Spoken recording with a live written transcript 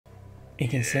He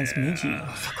can sense Michi.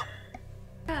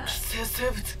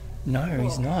 No,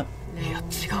 he's not.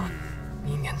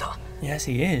 Yes,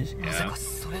 he is. Yeah.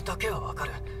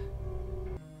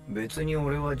 別に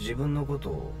俺は自分のこと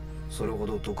をそれほ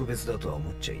ど特別だとは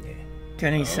思っちゃいねえ。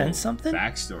Can he sense something?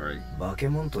 Backstory. 化け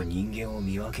物と人間を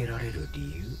見分けられる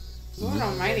理由。 Lord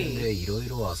Almighty. でいろい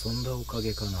ろ遊んだおか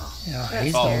げかな。 Yeah,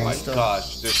 he's the Oh my monster.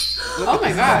 gosh, this. Oh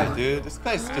my god. Dude, this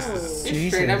guy's just a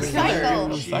He's straight up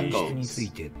killer. psycho. につい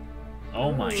て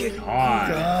Oh my god.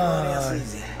 God.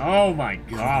 Oh my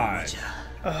god.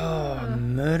 Oh,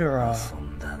 murderer. 遊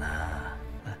んだな。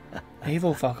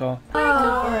 Evil fucker.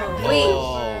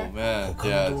 Oh man,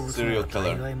 yeah, serial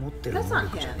killer. That's not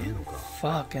him.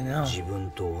 Fucking hell. 自分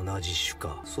と同じ種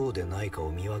かそうでないかを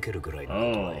見分けるぐらいのこと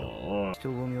だよ。 Oh. 人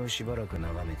混みをしばらく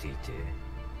眺めていて、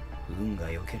運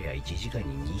が良ければ1時間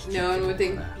に2匹。 No one would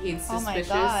think he's Oh my suspicious.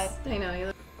 god. I know.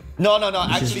 He No, no, no.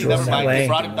 This is Actually, drawn never that mind. way. They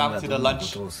brought him down to the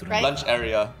lunch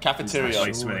area, The cafeteria.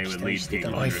 place where they would lead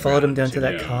people. Oh, he followed him down to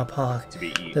that yeah, car park. to be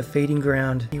eaten. The feeding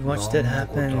ground. He watched it なん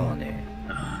てことは happen. ね。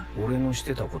俺のし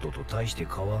てたことと大して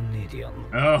変わんねえでやん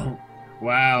の。 Oh, wow.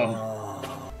 あ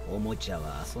あ、おもちゃ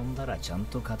は遊んだらちゃん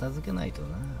と片付けないと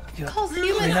な。 Calls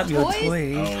Clean human up your toys?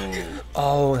 toys.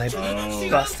 Oh, they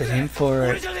busted him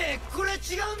for it.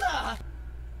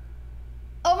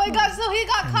 Oh my god, so he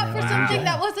got caught for something Wow.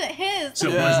 that wasn't his. So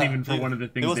it Yeah. wasn't even for one of the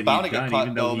He things was that bound he'd to get done, caught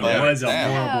even though he though, but was a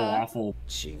damn. horrible, Yeah. awful.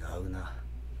 違うな。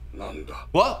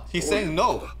 What? He's saying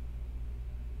no.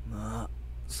 まあ、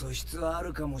素質はあ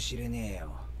るかもしれねえ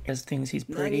よ。 Guess thinks he's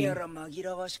何 pretty. やら紛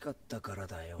らわしかったから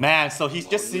だよ。 Man, so he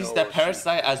just sees that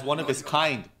Parasyte as one of his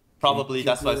kind. Probably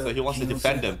that's why, so he wants to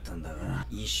defend him.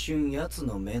 一瞬奴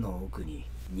の目の奥に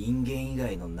人間以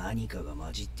外の何かが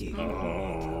混じっている。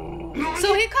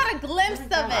 So he caught a glimpse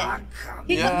of it.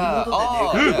 He Yeah.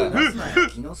 Oh, yeah.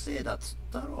 気のせいだっつっ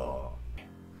たろ。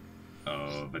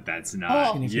 Oh, but that's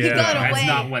not. Oh, he yeah, got that's away.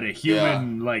 not what a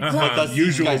human like What does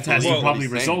usual these guys test know would what probably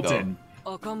he's saying, result in.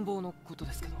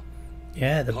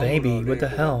 Yeah, the baby. What the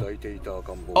hell?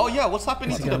 Oh yeah, what's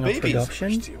happening Is to he the got no babies?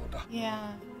 production?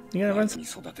 Yeah. You gotta run some.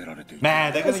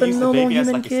 Man, they're That's gonna a use the normal baby as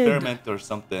human like kid. experiment or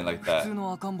something like that.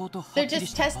 They're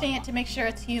just testing it to make sure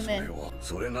it's human.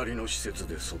 それなりの施設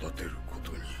で育てるこ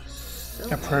とに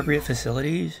Appropriate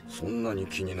facilities? そんなに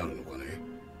気になるのかね。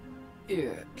い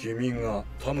え、君が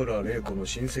田村玲子の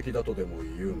親戚だとでも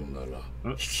言うのな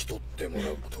ら引き取っても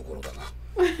らうところだ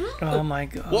な。 Oh my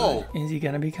god. Whoa. Is he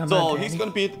gonna become So a he's daddy?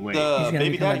 gonna be Wait. the He's gonna baby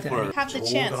become a daddy for. Have the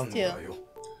chance 冗談 to. だよ。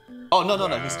 Oh no, no,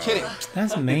 no, he's kidding.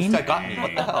 That's This mean. guy got me.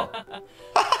 What the hell?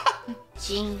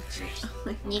 真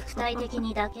肉体的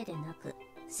にだけでなく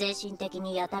精神的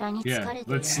にやたらに疲 Yeah, れて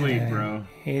いる let's sleep, bro.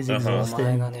 He's お前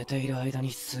exhausted. が寝ている間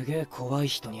にすげえ怖い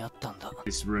人に会ったんだ。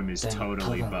 This room is でも多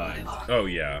totally 分 bugged. 俺は Oh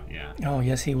yeah. Yeah. Oh,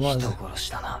 yes, he 人 was. 殺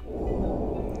しだな。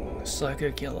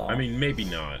 Psycho killer. I mean, maybe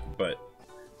not, but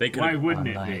they could. Why wouldn't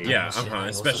it be? Yeah,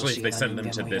 especially if they send them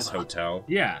to this hotel.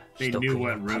 Yeah, they knew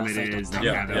what room it is. They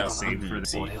Yeah, got yeah. it saved for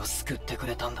the 俺を救ってく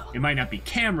れたんだ。 It might not be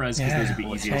cameras because those would be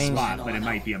Yeah, easy to change. spot, but it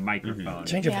might be a microphone.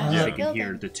 Change of Yeah. So they heart. can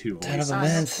hear the two Ten of voices. あの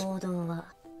events. 行動は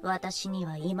私に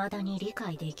は未だに理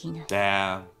解できない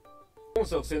Damn.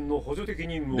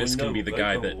 This can be the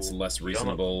guy that's less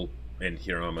reasonable, and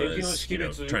Hirama is,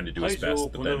 trying to do his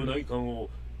best, but then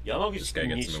this guy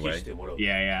gets in the way.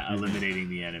 Yeah, yeah, eliminating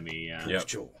the enemy. Yeah.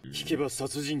 Yep. 聞けば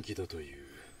殺人鬼だという。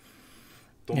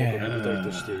 Yeah. 友部隊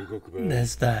として動く場合、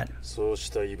 There's that. そうし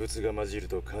た異物が混じる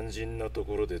と肝心なと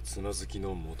ころでつまずき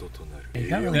の元となる。 You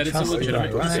can't That really is a trust the guy,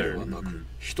 legitimate right? concern. ではなく、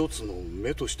一つの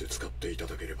目として使っていた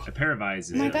だければ。 A pair of eyes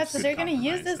is Oh my a god, so good they're gonna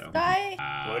use compromise, this though. guy?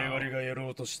 我々がやろ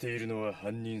うとしているのは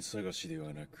犯人探しでは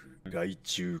なく、害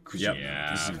虫駆除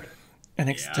Yeah. ですから。 An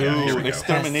Dude, extermination.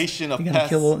 extermination of You're gonna pests.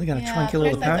 kill all. You're gonna try and kill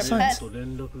all the Parasites are parasites. pets.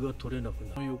 連絡が取れなく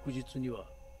なる翌日には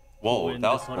Whoa,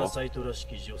 that was パラ cool. サイトらし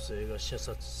き女性が射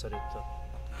殺された。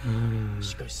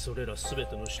しかしそれらすべ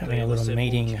ての死 Having 体 a は little 専門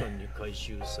meeting. 機関に回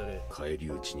収され返り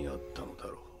討ちにあったのだ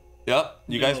ろう。 Yep,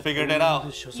 you guys figured it out.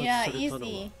 Yeah,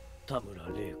 easy. 田村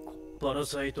玲子。パラ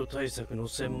サイト対策の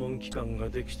専門機関が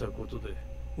できたことで、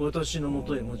私の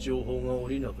元へも情報が降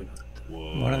りなくなった。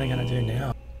 What are they gonna do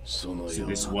now? その So よう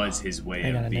this な was his way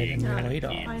They're of gonna need being a new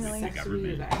leader. in the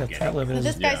government. The Getting threat level So is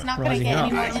this guy's not gonna rising get any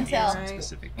up more some intel.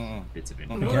 specific bits of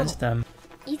information. against them.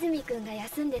 泉くんが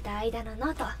休んでた間の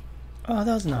ノート Oh,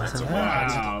 that was nice of her.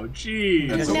 Wow, jeez.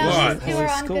 That's a Now lot. these two are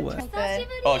on good Schoolwork. terms. Good.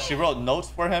 Oh, she wrote notes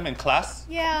for him in class?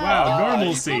 Yeah. Wow,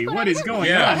 normalcy. What is going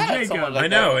Yeah. on, I had Jacob? someone like I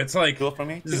know, that. it's like, Do it for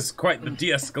me. this is quite the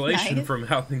de-escalation Nice. from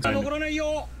how things are.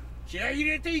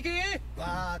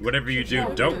 Whatever you do,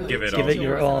 don't give it all. Give it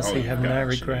your all so you Oh, have no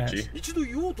gosh, regrets. Shinichi. 一度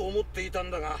言おうと思っていた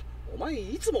んだが、Oh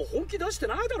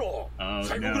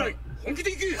no.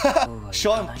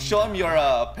 Show him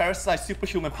your parasite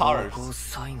superhuman powers.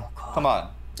 Come on.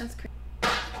 That's crazy.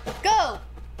 Go!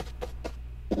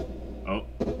 Oh.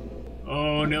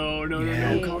 Oh no, no,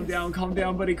 no, no. Calm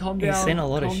down, buddy. Calm down. He's saying a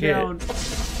lot of shit.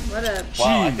 What a...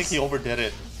 Wow, I think he overdid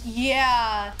it.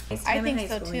 Yeah, I think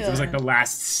so too. It was like the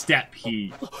last step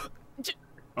he...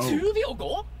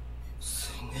 Oh.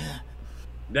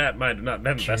 That might have not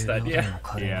been the best idea.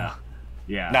 Yeah.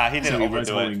 Yeah. Nah, he didn't So he was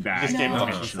overdo holding it. back He just gave him a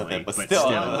piece of intentionally, it, but but still,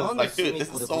 still. I was like, dude,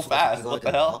 this is so fast. What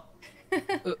the hell?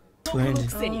 Twin.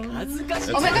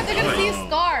 Oh my god, they're gonna see a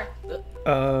scar!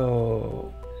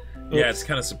 Oh. Yeah, it's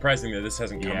kind of surprising that this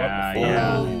hasn't come up before.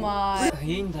 Yeah. Oh my.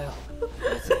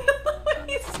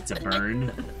 It's a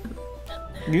burn.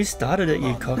 You started it,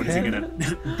 you What is he cockhead. gonna...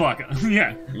 Fuck.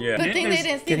 Yeah. Good thing they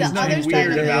didn't see the Getting other nothing side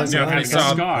weird of about it. it. No, if they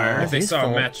saw, Scar. if they His saw a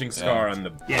fault. matching scar on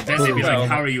the... Yeah, then they'd be like,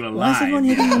 how are you Why is everyone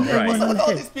alive? hitting Right. everyone Look on at the all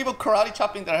head? these people karate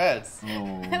chopping their heads.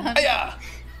 Oh. Yeah.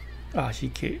 Oh, she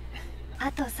cute.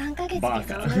 Baka.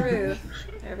 On the roof.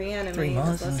 Every anime. 3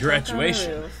 months. just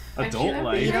Graduation. Adult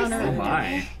life. Oh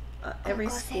my. Every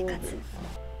school.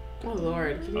 Oh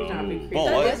lord, can you not be creepy?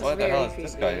 Oh, That is what the very hell is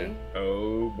this guy creepy. here?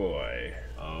 Oh boy.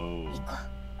 Oh.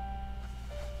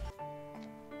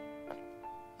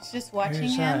 She's just watching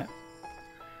Where's him. that?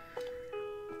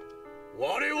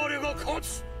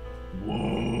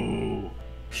 Whoa.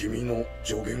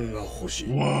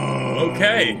 Whoa.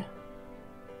 Okay.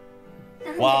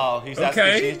 Wow, he's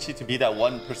Okay. asking Shinichi to be that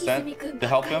 1% to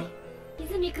help him.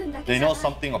 They know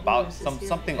something about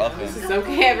something of him. It's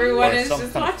okay, everyone Or is some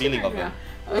just kind of watching feeling right of now. him.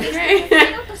 Okay.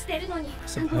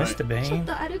 Supposed to be.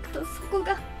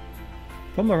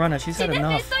 From Marana, she's had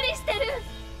enough.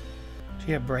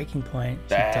 She had breaking point. She's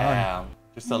done. Damn.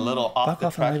 Just a little off Fuck the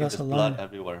off and track leave and us just alone. blood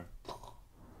everywhere.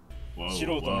 Whoa.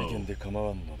 Whoa.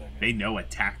 They know a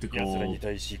tactical,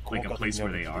 like a place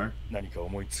where they are.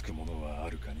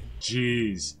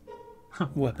 Jeez.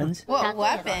 Weapons. What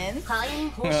weapons?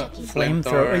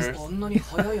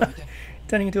 Flamethrowers.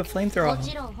 Turning into a も flamethrower.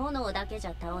 ちろん炎だけじ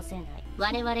ゃ倒せない。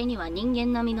我々には人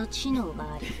間並みの知能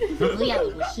があり、むやみ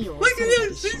に火を Look 恐 at れた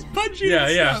り this. し He's ない。 punching Yeah,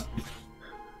 yeah. himself.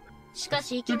 しか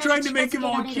しいき They're な trying り to 近 make づ him け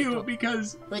all られる cute と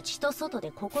because 内と外で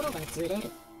心がずれる。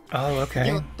 Oh, ぎょ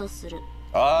okay. っとする。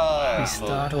 Ah. He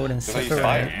startled and So he's separated.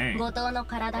 fired. Dang. 後藤の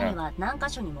体には何箇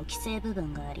所にも既成部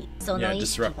分があり、その Yeah, 意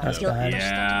識が disruptive. ぎょっとした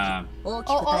Yeah. 時、大き Oh,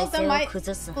 く all 体 of them 勢を might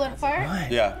崩す split はず。 apart? Right.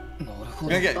 Yeah. You're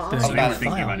gonna get So you were Fire.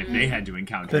 thinking about if they had to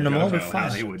encounter Then the more we Gojo, how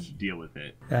fight. they would deal with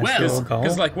it. That's Well, the goal.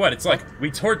 Because like what? It's like we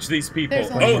torch these people.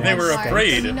 There's only Oh, they one were heart,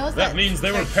 afraid. and he knows That that means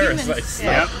they were they're humans. parasites.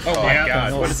 Yeah. Oh my Yep.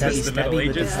 god, what is Stabby, this? The Middle stabby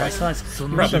with the Ages? parasites.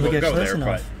 Probably Never won't get go close there,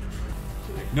 enough.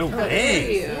 no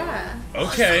way. Yeah.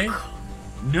 Okay.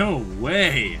 No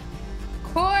way.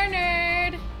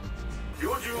 Cornered!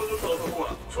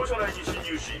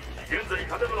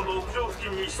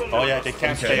 Oh yeah, they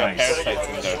can't stay on parasites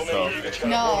in there, so.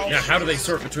 No. Now, how do they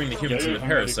sort between the humans and the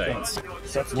parasites?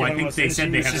 Well, I think they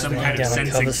said they have some kind of Yeah, like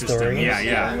sensing cover system. stories. Yeah,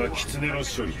 yeah. I'm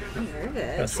nervous.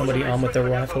 Got somebody armed with a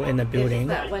rifle in the building.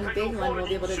 That one big one will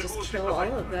be able to just kill all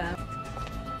of them.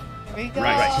 Here we go.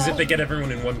 Right, Because if they get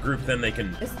everyone in one group, then they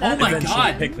can. Oh my eventually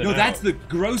god! pick them No, that's out. the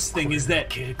gross thing is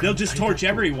that they'll just torch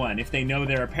everyone if they know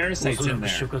there are parasites in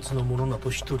there.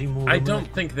 I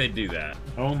don't think they do that.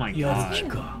 Oh my god.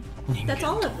 That's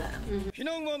all of them.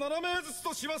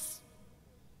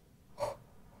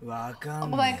 Oh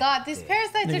my god, these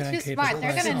parasites They're are gonna too keep smart. his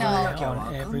They're gonna eye know.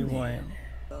 on everyone.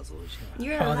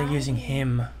 You're Oh, they're allowed using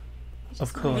him.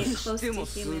 Of to be course. close to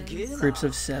humans. Groups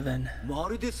of 7. ま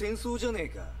るで戦争じゃねえ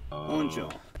か。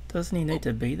 Doesn't he need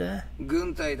to be there?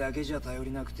 軍隊だけじゃ頼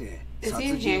りなくて。 Is he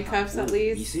in handcuffs at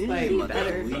least? Like,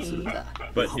 better be.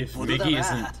 But if Miggy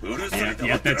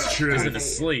Yeah, that's true. isn't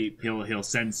asleep, He'll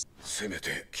sense. せめ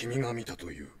て君が見た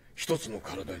という一つの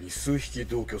体に数匹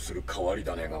同居する変わり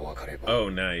種が分かれば。 oh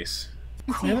nice.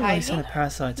 We haven't really seen a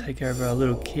parasite take over a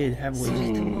little kid, have we?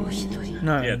 No,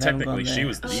 Yeah, they haven't technically gone she there.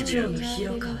 was the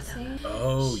deviant.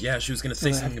 Oh yeah, she was gonna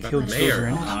say So they something have about killed the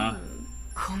mayor. children.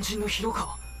 肝心の広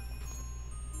川。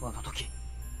あの時、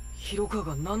広川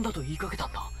が何だと言いかけた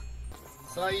んだ。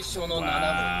最初の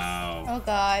Wow. Oh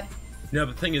god. No,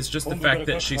 the thing is just the fact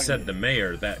that she said the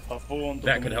mayor, that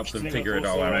could help them figure it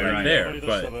all out Right, right right. there,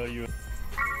 but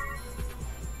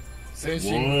精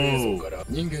神映像から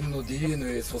人間の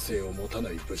DNA 組成を持たな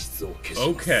い物質を消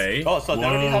します。 okay. Oh, so they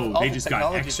already have Whoa, all they the just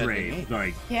got technology that they X-rayed. need.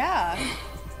 Like, Yeah.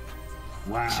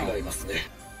 wow. 違いますね。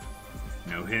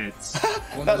 No hits.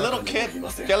 That little kid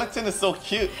skeleton is so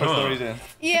cute for some reason.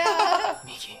 Yeah.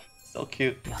 So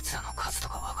cute. 奴らの数と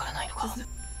かわからないのか。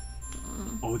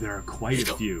 Oh, there are quite a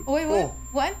few. Wait, what?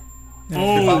 What?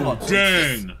 Oh,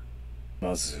 dang.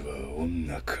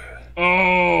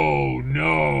 Oh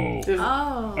no!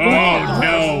 Oh. Oh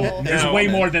no! There's way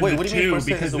more than Wait, the what do you mean two first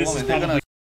thing because is a this is woman? They're probably